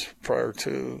was prior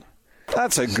to.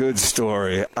 That's a good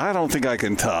story. I don't think I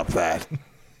can top that.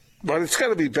 But it's got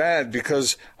to be bad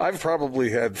because I've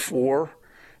probably had 4,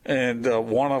 and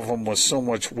one of them was so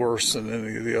much worse than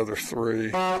any of the other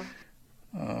 3.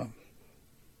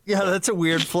 Yeah, that's a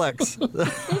weird flex.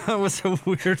 That was a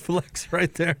weird flex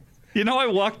right there. You know, I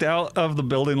walked out of the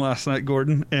building last night,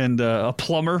 Gordon, and a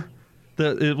plumber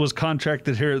that it was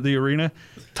contracted here at the arena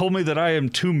told me that I am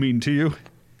too mean to you.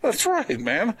 That's right,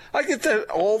 man. I get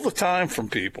that all the time from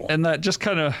people. And that just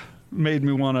kind of made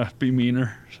me want to be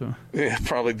meaner. So yeah,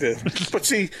 probably did. But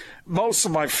see, most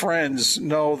of my friends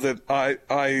know that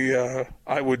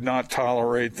I would not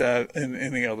tolerate that in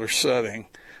any other setting.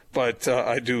 But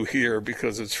I do here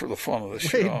because it's for the fun of the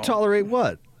show. Wait, tolerate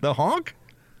what? The honk?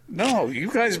 No,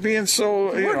 you guys being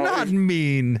so... We're not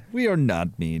mean. We are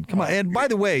not mean. Come on. And by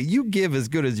the way, you give as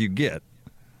good as you get.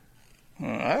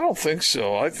 I don't think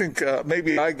so. I think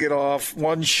maybe I get off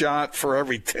 1 shot for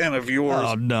every 10 of yours.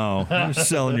 Oh, no. You're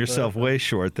selling yourself way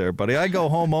short there, buddy. I go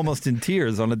home almost in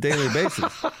tears on a daily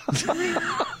basis.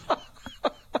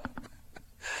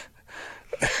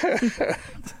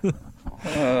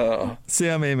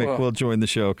 Sam Amick will join the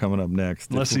show coming up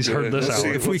next. Unless he's heard this out.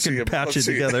 If we can patch it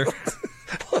together.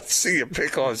 Let's see you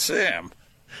pick on Sam.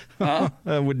 Huh?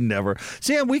 I would never.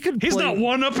 Sam, we could He's not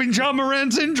one-upping Ja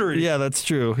Morant's injury. Yeah, that's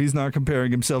true. He's not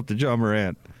comparing himself to Ja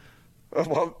Morant.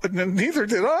 Well, neither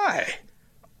did I.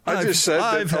 I just said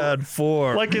I've had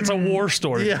 4. Like it's a war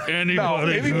story. Yeah.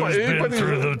 Anybody who's been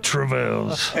through the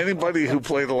travails. Anybody who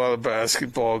played a lot of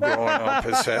basketball growing up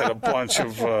has had a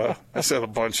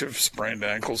bunch of sprained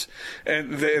ankles,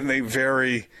 and they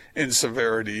vary in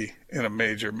severity in a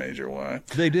major way.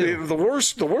 They do. The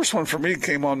worst one for me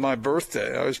came on my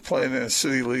birthday. I was playing in a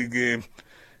city league game,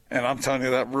 and I'm telling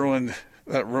you that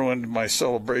ruined my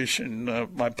celebration.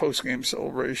 My post-game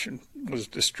celebration was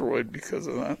destroyed because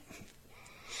of that.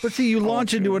 But see, you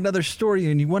launch into another story,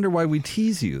 and you wonder why we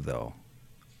tease you, though.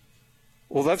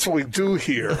 Well, that's what we do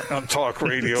here on talk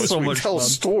radio. So we much tell fun.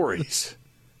 stories.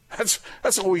 That's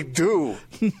what we do.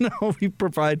 No, we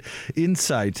provide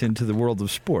insights into the world of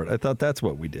sport. I thought that's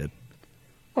what we did.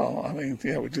 Well, I mean,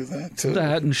 yeah, we do that too.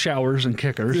 That and showers and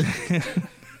kickers.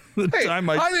 The time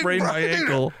I sprained my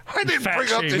ankle. I didn't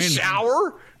bring up the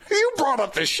shower. You brought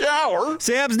up the shower.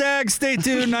 Sam's next. Stay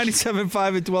tuned. 97.5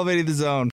 at 1280 The Zone.